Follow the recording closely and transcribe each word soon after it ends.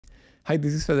Hi,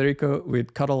 this is Federico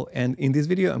with Cuddle, and in this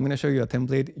video, I'm going to show you a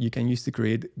template you can use to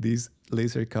create this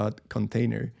laser cut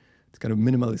container. It's kind of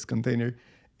minimalist container.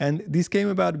 And this came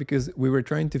about because we were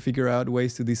trying to figure out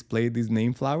ways to display these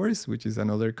name flowers, which is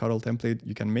another Cuddle template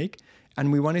you can make.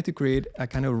 And we wanted to create a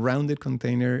kind of rounded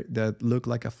container that looked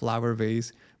like a flower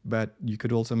vase, but you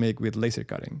could also make with laser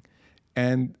cutting.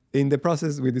 And in the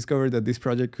process, we discovered that this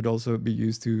project could also be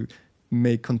used to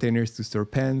make containers to store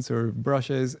pens or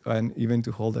brushes, and even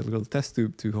to hold a little test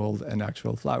tube to hold an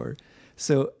actual flower.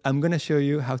 So I'm going to show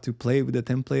you how to play with the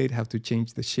template, how to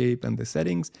change the shape and the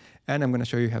settings, and I'm going to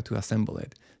show you how to assemble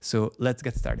it. So let's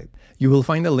get started. You will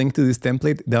find a link to this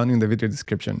template down in the video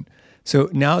description. So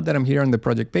now that I'm here on the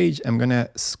project page, I'm going to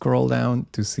scroll down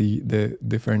to see the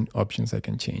different options I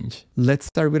can change. Let's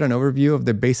start with an overview of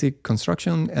the basic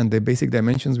construction and the basic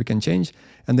dimensions we can change.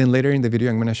 And then later in the video,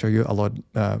 I'm going to show you a lot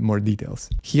more details.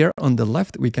 Here on the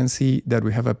left, we can see that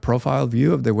we have a profile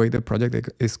view of the way the project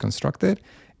is constructed.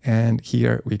 And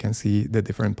here we can see the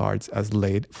different parts as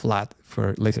laid flat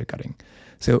for laser cutting.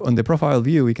 So on the profile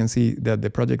view, we can see that the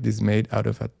project is made out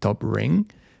of a top ring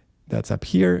that's up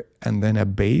here, and then a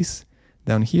base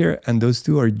down here, and those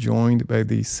two are joined by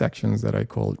these sections that I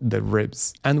call the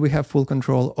ribs. And we have full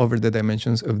control over the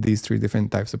dimensions of these three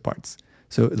different types of parts.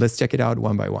 So let's check it out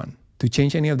one by one. To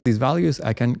change any of these values,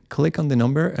 I can click on the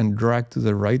number and drag to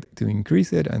the right to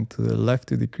increase it and to the left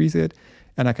to decrease it.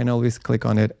 And I can always click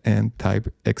on it and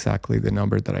type exactly the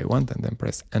number that I want and then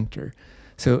press enter.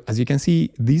 So as you can see,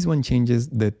 this one changes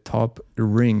the top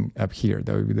ring up here.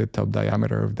 That would be the top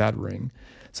diameter of that ring.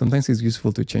 Sometimes it's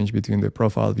useful to change between the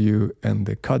profile view and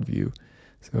the cut view.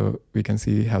 So we can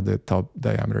see how the top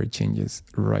diameter changes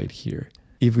right here.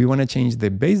 If we want to change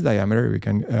the base diameter, we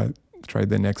can try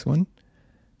the next one.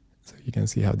 So you can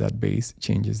see how that base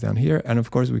changes down here. And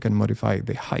of course, we can modify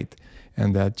the height,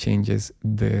 and that changes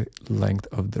the length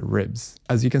of the ribs.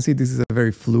 As you can see, this is a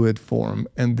very fluid form,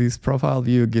 and this profile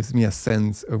view gives me a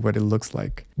sense of what it looks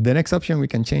like. The next option we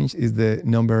can change is the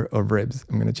number of ribs.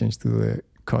 I'm going to change to the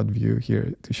cut view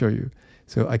here to show you.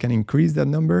 So I can increase that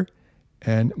number,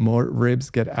 and more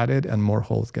ribs get added and more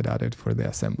holes get added for the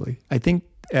assembly. I think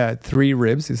 3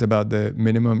 ribs is about the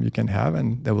minimum you can have,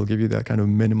 and that will give you that kind of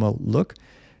minimal look.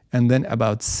 And then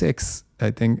about 6,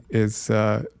 I think, is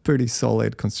pretty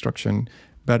solid construction.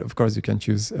 But of course, you can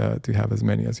choose to have as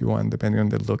many as you want, depending on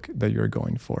the look that you're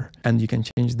going for. And you can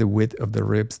change the width of the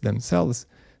ribs themselves.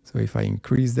 So if I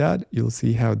increase that, you'll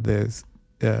see how these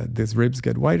ribs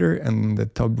get wider, and the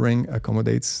top ring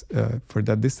accommodates for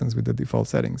that distance with the default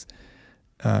settings.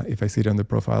 If I see it on the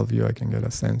profile view, I can get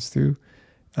a sense too.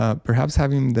 Perhaps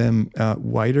having them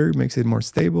wider makes it more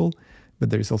stable. But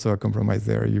there is also a compromise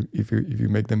there. If you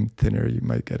make them thinner, you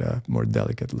might get a more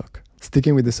delicate look.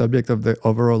 Sticking with the subject of the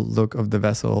overall look of the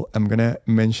vessel, I'm going to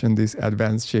mention this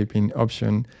advanced shaping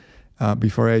option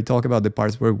before I talk about the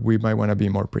parts where we might want to be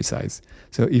more precise.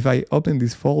 So if I open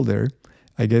this folder,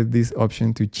 I get this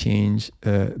option to change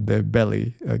the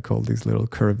belly. I call this little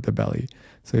curve the belly.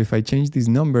 So if I change this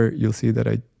number, you'll see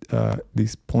that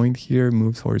this point here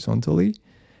moves horizontally.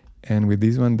 And with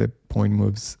this one, the point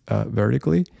moves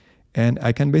vertically. And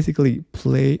I can basically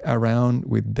play around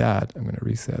with that. I'm going to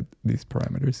reset these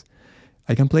parameters.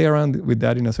 I can play around with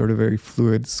that in a sort of very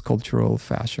fluid sculptural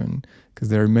fashion, because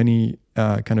there are many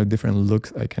kind of different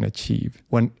looks I can achieve.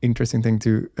 One interesting thing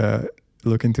to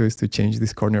look into is to change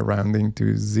this corner rounding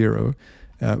to 0,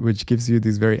 which gives you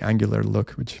this very angular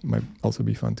look, which might also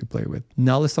be fun to play with.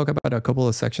 Now let's talk about a couple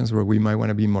of sections where we might want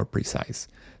to be more precise.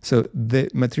 So the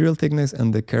material thickness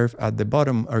and the curve at the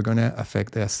bottom are going to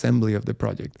affect the assembly of the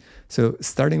project. So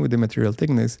starting with the material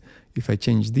thickness, if I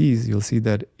change these, you'll see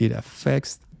that it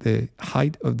affects the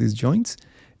height of these joints,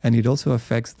 and it also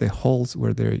affects the holes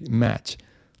where they match.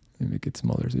 Let me make it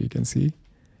smaller so you can see.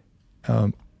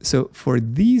 So for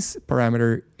this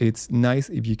parameter, it's nice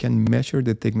if you can measure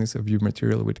the thickness of your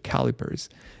material with calipers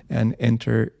and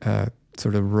enter a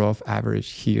sort of rough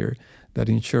average here that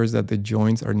ensures that the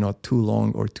joints are not too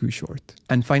long or too short.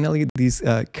 And finally, this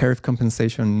curve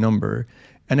compensation number.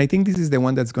 And I think this is the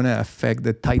one that's going to affect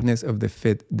the tightness of the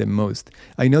fit the most.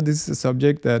 I know this is a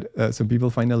subject that some people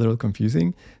find a little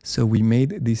confusing. So we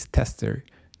made this tester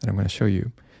that I'm going to show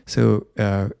you. So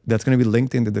that's going to be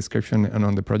linked in the description and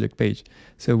on the project page.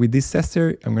 So with this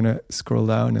tester, I'm going to scroll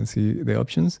down and see the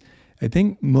options. I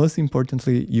think most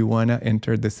importantly, you want to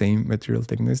enter the same material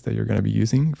thickness that you're going to be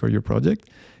using for your project,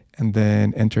 and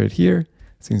then enter it here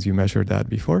since you measured that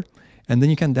before. And then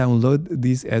you can download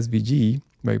this SVG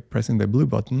by pressing the blue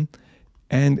button,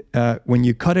 And when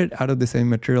you cut it out of the same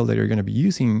material that you're going to be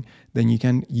using, then you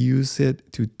can use it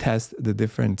to test the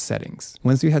different settings.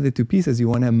 Once you have the two pieces, you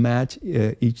want to match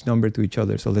each number to each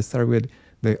other. So let's start with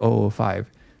the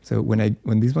 005. So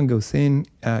when this one goes in,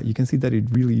 you can see that it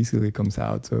really easily comes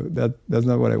out. So that's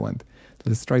not what I want. So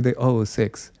let's try the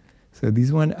 006. So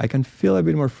this one, I can feel a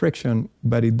bit more friction,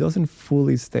 but it doesn't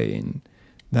fully stay in.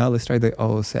 Now let's try the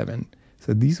 007.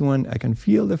 So this one, I can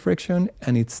feel the friction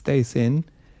and it stays in.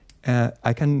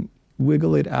 I can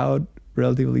wiggle it out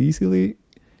relatively easily,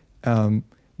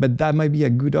 but that might be a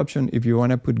good option if you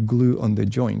want to put glue on the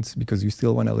joints, because you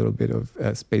still want a little bit of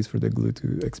space for the glue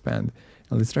to expand.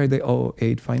 Now let's try the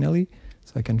 008 finally.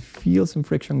 So I can feel some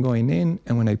friction going in,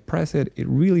 and when I press it, it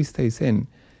really stays in.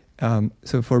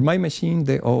 So for my machine,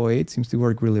 the 008 seems to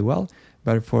work really well,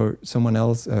 but for someone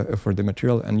else, for the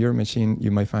material and your machine, you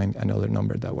might find another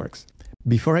number that works.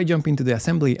 Before I jump into the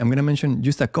assembly, I'm going to mention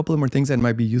just a couple more things that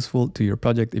might be useful to your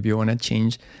project if you want to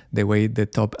change the way the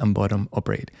top and bottom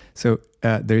operate. So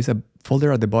there is a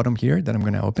folder at the bottom here that I'm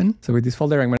going to open. So with this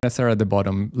folder, I'm going to start at the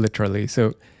bottom, literally.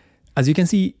 So as you can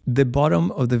see, the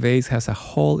bottom of the vase has a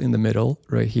hole in the middle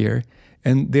right here.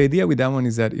 And the idea with that one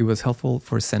is that it was helpful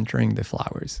for centering the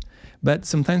flowers. But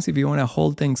sometimes if you want to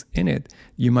hold things in it,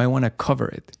 you might want to cover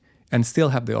it and still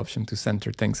have the option to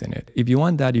center things in it. If you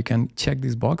want that, you can check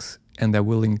this box, and that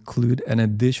will include an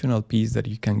additional piece that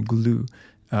you can glue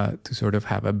to sort of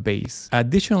have a base.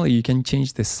 Additionally, you can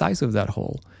change the size of that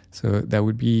hole. So that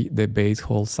would be the base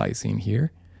hole sizing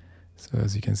here. So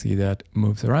as you can see, that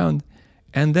moves around.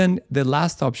 And then the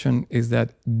last option is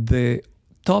that the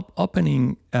top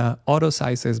opening auto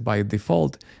sizes by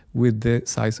default with the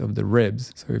size of the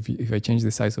ribs. So if I change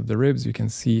the size of the ribs, you can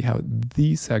see how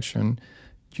this section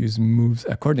just moves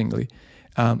accordingly.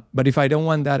 But if I don't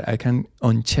want that, I can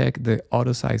uncheck the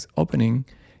auto size opening,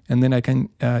 and then I can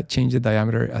change the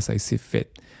diameter as I see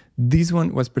fit. This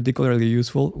one was particularly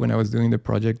useful when I was doing the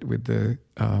project with the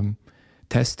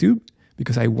test tube,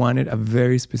 because I wanted a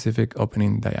very specific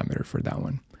opening diameter for that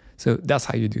one. So that's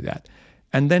how you do that.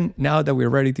 And then now that we're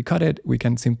ready to cut it, we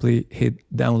can simply hit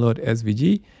download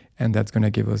SVG, and that's going to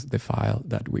give us the file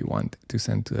that we want to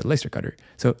send to the laser cutter.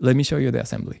 So let me show you the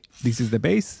assembly. This is the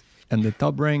base and the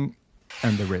top ring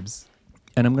and the ribs.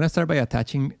 And I'm going to start by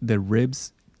attaching the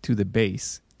ribs to the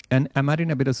base. And I'm adding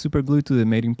a bit of super glue to the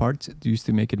mating parts just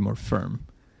to make it more firm.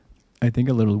 I think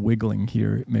a little wiggling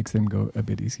here makes them go a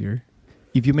bit easier.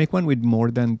 If you make one with more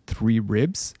than 3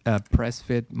 ribs, press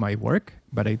fit might work,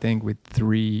 but I think with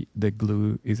 3, the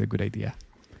glue is a good idea.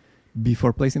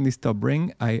 Before placing this top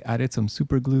ring, I added some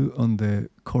super glue on the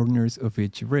corners of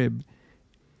each rib,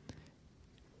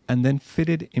 and then fit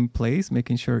it in place,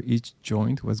 making sure each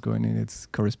joint was going in its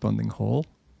corresponding hole,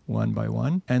 one by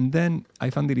one. And then I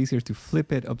found it easier to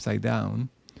flip it upside down,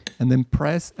 and then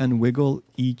press and wiggle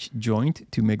each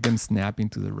joint to make them snap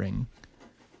into the ring.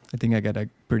 I think I got a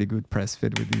pretty good press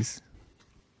fit with these.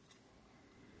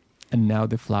 And now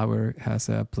the flower has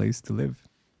a place to live.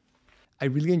 I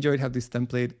really enjoyed how this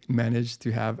template managed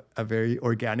to have a very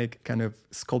organic kind of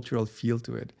sculptural feel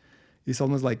to it. It's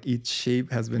almost like each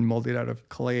shape has been molded out of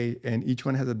clay, and each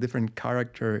one has a different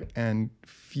character and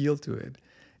feel to it.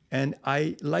 And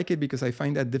I like it because I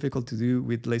find that difficult to do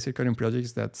with laser cutting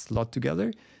projects that slot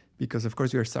together, because of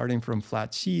course you're starting from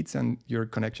flat sheets and your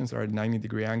connections are at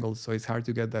 90-degree angles, so it's hard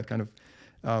to get that kind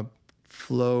of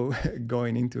flow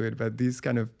going into it, but this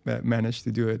kind of managed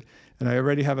to do it. And I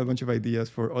already have a bunch of ideas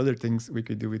for other things we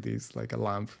could do with this, like a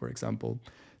lamp, for example.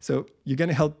 So you can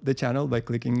help the channel by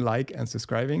clicking like and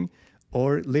subscribing,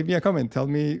 or leave me a comment. Tell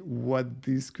me what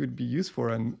this could be used for,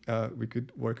 and we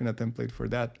could work on a template for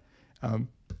that.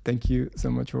 Thank you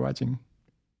so much for watching.